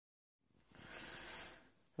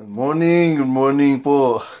Good morning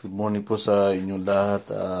po. Good morning po sa inyong lahat.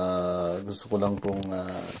 Gusto ko lang pong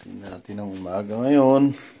tingnan natin ang umaga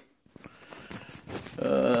ngayon.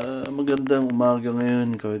 Magandang umaga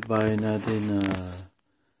ngayon. Kahit bahay natin,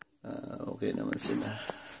 okay naman sila.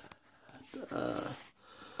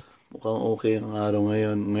 Mukhang okay ang araw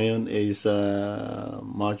ngayon. Ngayon is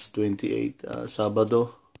March 28, Sabado,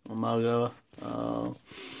 umaga.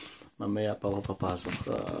 Mamaya pa ako papasok.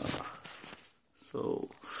 So,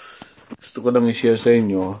 gusto ko lang i-share sa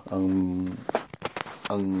inyo ang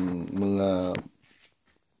mga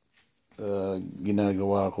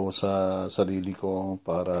ginagawa ko sa sarili ko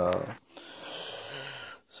para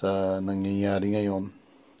sa nangyayari ngayon,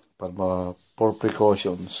 for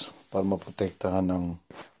precautions, para maprotektahan ng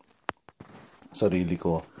sarili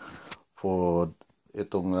ko for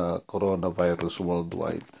itong coronavirus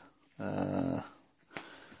worldwide.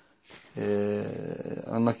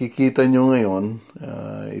 Ang nakikita nyo ngayon,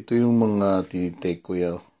 ito yung mga tinitake ko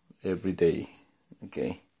everyday.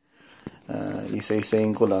 Okay.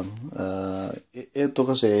 Isa-isayin ko lang. Ito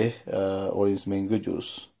kasi, orange mango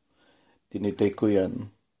juice. Tinitake ko yan.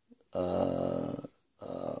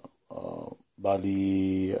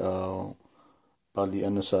 Bali 3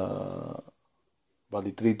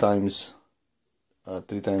 times a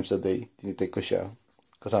day. Tinitake ko siya.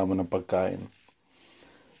 Kasama ng pagkain.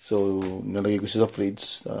 So, nalagay ko siya sa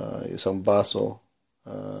fridge, isang baso.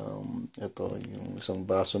 Ito, yung isang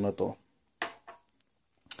baso na to.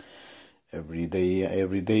 Every day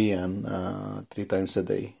yan, 3 times a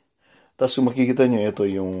day. Tapos kung makikita nyo, ito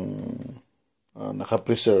yung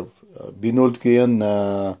naka-preserve. Binold ko yan na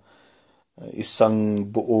isang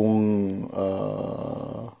buong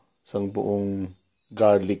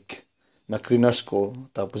garlic na krinas ko,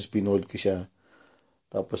 tapos binold ko siya.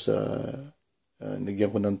 Tapos, nigyan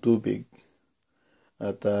ko ng tubig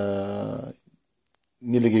at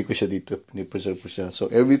nilagay ko siya dito, pinipreserve ko siya. So,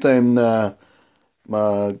 every time na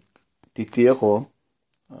magtiti ako,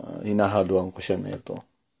 hinahaluan ko siya na ito.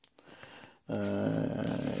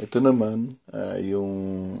 Ito naman,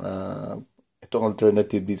 itong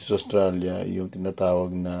alternative dito sa Australia, yung tinatawag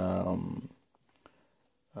na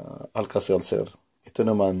Alka-Seltzer. Ito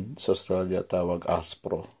naman sa Australia, tawag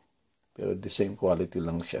Aspro. Pero the same quality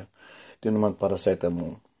lang siya. Ito naman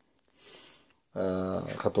paracetamol.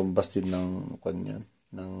 Katumbas din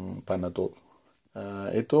ng Panadol.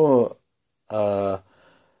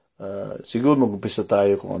 Siguro mag-umpisa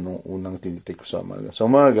tayo kung anong unang tinitake ko sa umaga. Sa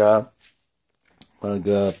umaga,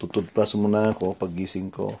 tututpas muna ako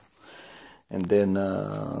paggising ko. And then,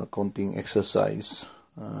 konting exercise.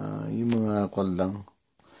 Yung mga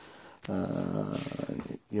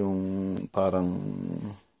yung parang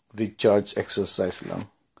recharge exercise lang.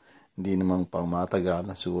 Hindi naman pang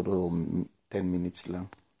matagal, siguro 10 minutes lang.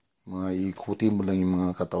 Ikutin mo lang yung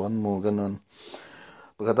mga katawan mo, ganun.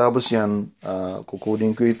 Pagkatapos yan,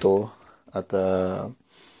 kukunin ko ito at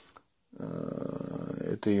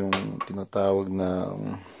ito yung tinatawag na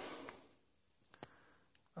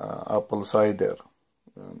apple cider.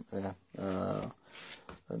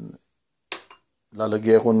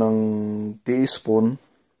 Lalagyan ko ng teaspoon,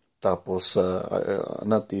 tapos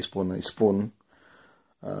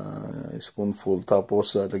spoonful,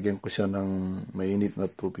 tapos lagyan ko siya ng mainit na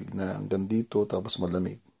tubig na hanggang dito, tapos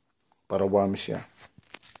malamig para warm siya.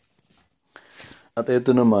 At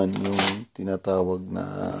ito naman yung tinatawag na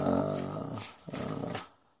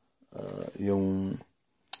yung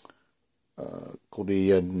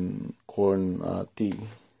Korean corn tea.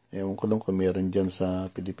 Ewan ko lang kung meron dyan sa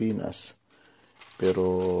Pilipinas,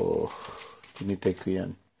 pero tinitake ko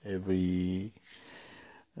yan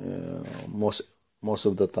most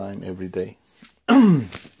of the time, every day.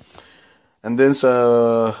 And then sa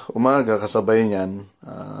umaga, kasabay niyan,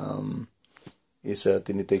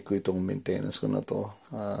 tinitake ko itong maintenance ko na to.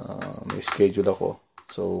 May schedule ako.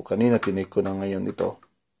 So, kanina tinake ko na ngayon ito.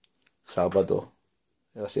 Sabado.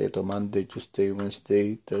 Kasi ito, Monday, Tuesday,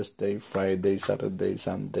 Wednesday, Thursday, Friday, Saturday,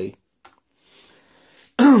 Sunday.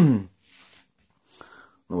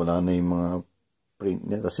 Wala na yung mga print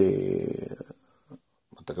niya kasi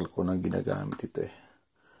matagal ko nang ginagamit ito eh.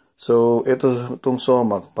 So, itong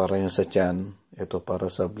Somac para yan sa tiyan. Ito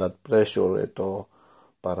para sa blood pressure. Ito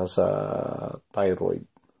para sa thyroid.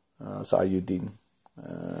 Sa iodine.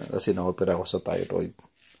 Kasi na-opera ako sa thyroid.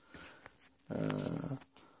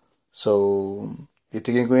 So,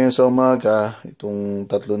 titigin ko yan sa umaga. Itong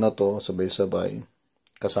tatlo na to, sabay-sabay.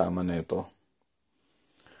 Kasama na ito.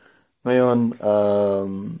 Ngayon,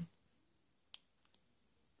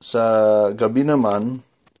 sa gabi naman,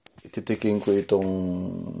 ititikin ko itong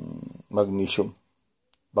magnesium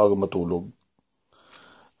bago matulog.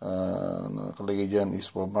 nakalagay dyan is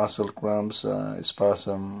for muscle cramps,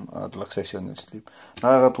 spasm, relaxation, and sleep.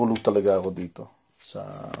 Nakakatulog talaga ako dito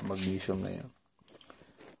sa magnesium na yan.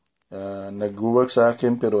 Nag-work sa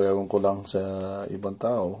akin pero ewan ko lang sa ibang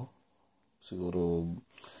tao. Siguro,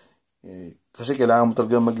 kasi kailangan mo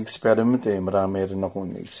talaga mag-experiment Marami rin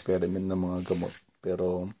akong experiment ng mga gamot.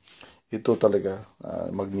 Pero ito talaga,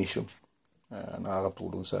 magnesium.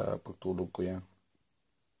 Nakakatulong sa pagtulog ko yan.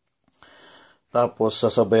 Tapos,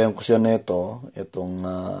 sasabayan ko siya nito, itong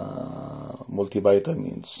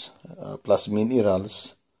multivitamins plus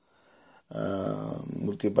minerals.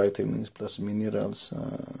 Multivitamins plus minerals.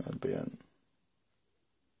 Ano ba yan?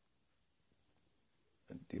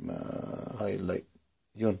 Hindi ma-highlight.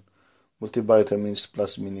 Yun. Multivitamins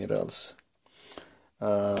plus minerals.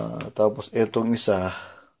 Tapos, itong isa,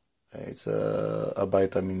 it's a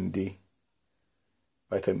vitamin D.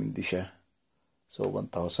 Vitamin D siya. So,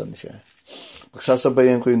 1,000 siya.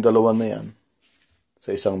 Pagsasabayan ko yung dalawa na yan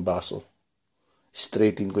sa isang baso.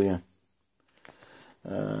 Straighten ko yan.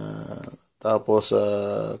 Tapos,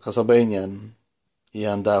 kasabay niyan,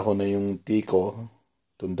 ihanda ko na yung tea ko.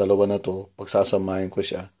 Itong dalawa na to, pagsasamahin ko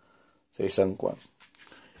siya sa isang kwan.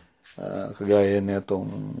 Kagaya na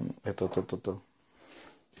itong, ito.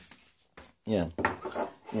 Yan.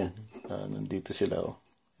 Yan. Nandito sila, oh.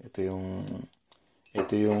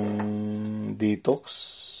 Ito yung detox.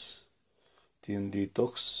 Ito yung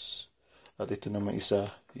detox. At ito naman isa,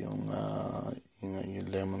 yung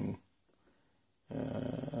lemon,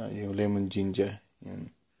 yung lemon ginger. Yan.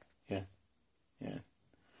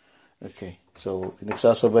 Okay. So,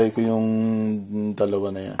 pinagsasabay ko yung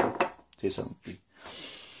dalawa na yan sa isang tea.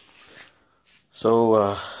 So,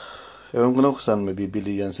 ewan ko na kung saan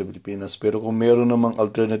mabibili yan sa Pilipinas. Pero kung meron namang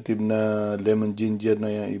alternative na lemon ginger na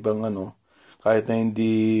yan, ibang kahit na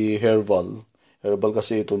hindi herbal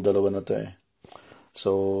kasi itong dalawa na to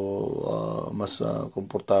So, mas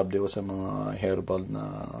komportable ako sa mga herbal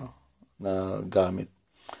na gamit.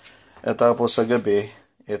 At tapos sa gabi,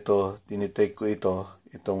 tinitake ko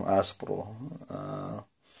itong Aspro,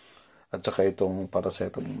 at saka itong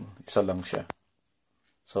paracetamol. Isa lang siya.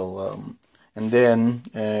 So, and then,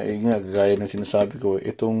 gaya ng sinasabi ko,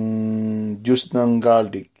 itong juice ng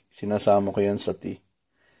garlic, sinasama ko yan sa tea.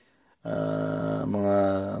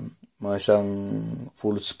 Mga isang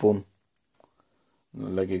full spoon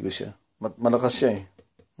nalagay ko siya. Malakas siya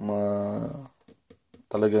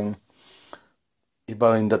talagang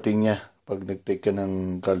iba yung dating niya pag nag-take ka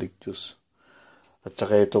ng garlic juice. At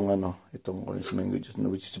saka itong orange mango juice,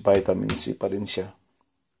 which is vitamin C pa rin siya.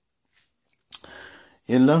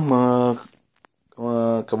 Yan lang mga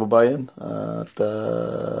kababayan. At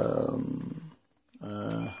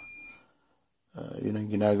yun ang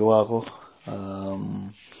ginagawa ko.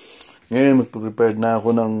 Ngayon mag-prepare na ako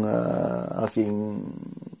ng aking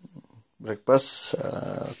breakfast.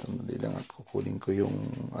 Tandali lang at kukunin ko yung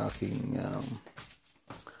aking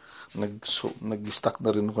nag-stock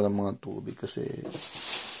na rin ako ng mga tubig kasi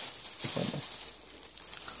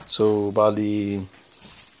so bali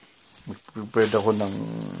mag-prepare ako ng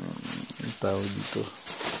tawag dito.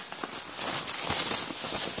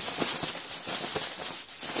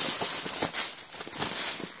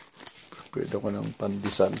 Prepare ako ng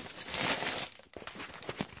pandesal.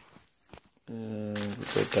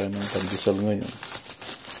 Prepare tayo ng pandesal ngayon.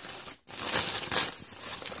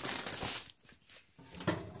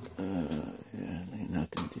 Yan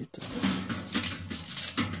natin dito.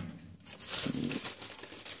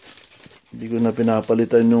 Hindi ko na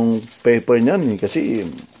pinapalitan yung paper niyan kasi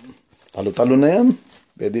talo-talo na yan.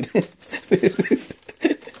 Pwede na.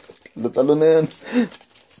 Talo-talo na yan.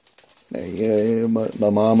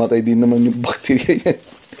 Mamamatay din naman yung bacteria yan.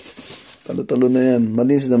 Talo-talo na yan.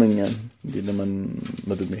 Malinis naman yan. Hindi naman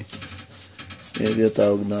madumi. Yan yung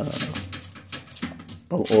tawag na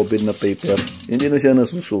pang-oven na paper. Hindi na siya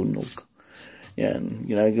nasusunog. Yan.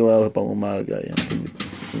 Ginagawa ko pang umaga. Yan.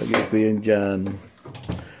 Lagay ko yan dyan.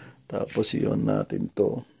 Tapos yun natin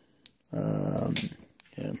to.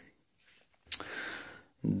 Yan.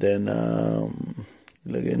 Then,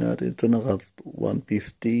 ilagay natin ito naka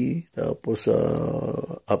 150. Tapos,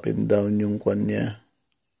 up and down yung kwan niya.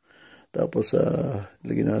 Tapos,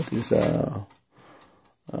 ilagay natin sa,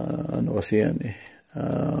 ano kasi yan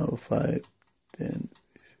 5, 10.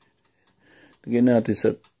 Ilagay natin sa,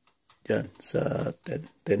 yan, sa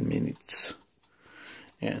 10 minutes.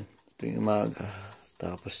 Yan. Ito yung umaga.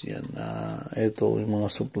 Tapos yan, ito yung mga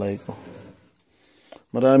supply ko.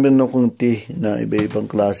 Marami na akong tea na iba-ibang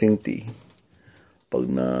klaseng tea.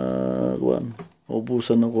 Pag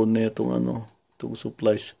ubusan ako na itong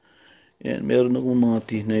supplies. Yan, meron akong mga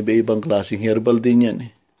tea na iba-ibang klaseng herbal din yan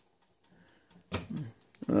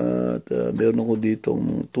At meron ako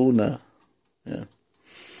ditong tuna. Yan.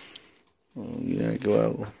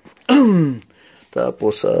 Ginagawa ko.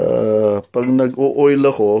 Tapos, pag nag-o-oil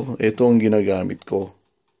ako, ito ang ginagamit ko.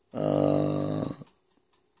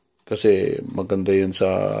 Kasi maganda yun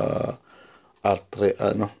sa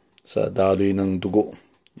sa daloy ng dugo.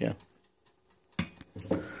 Yan.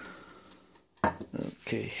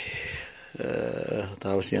 Okay.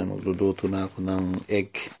 Tapos yan, magluluto na ako ng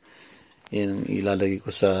egg. Yan, ilalagay ko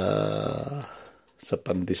sa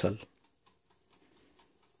pandesal.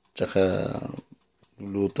 Tsaka,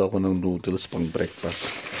 luluto ako ng noodles pang breakfast.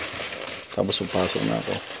 Tapos, papasok na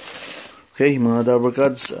ako. Okay, mga Dabber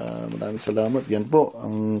Gods, maraming salamat. Yan po,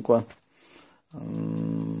 ang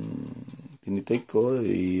tinitake ko,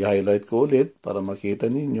 i-highlight ko ulit para makita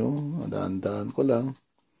ninyo. Daan-daan ko lang.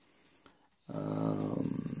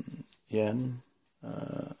 Yan.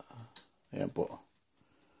 Ayan po.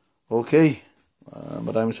 Okay.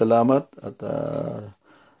 Maraming salamat at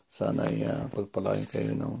sana'y pagpalain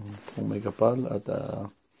kayo ng kung may kapal at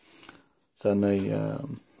sana'y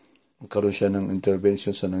magkaroon siya ng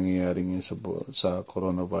intervention sa nangyayari ngayon sa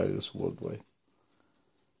coronavirus worldwide.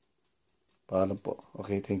 Paalam po.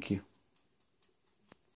 Okay, thank you.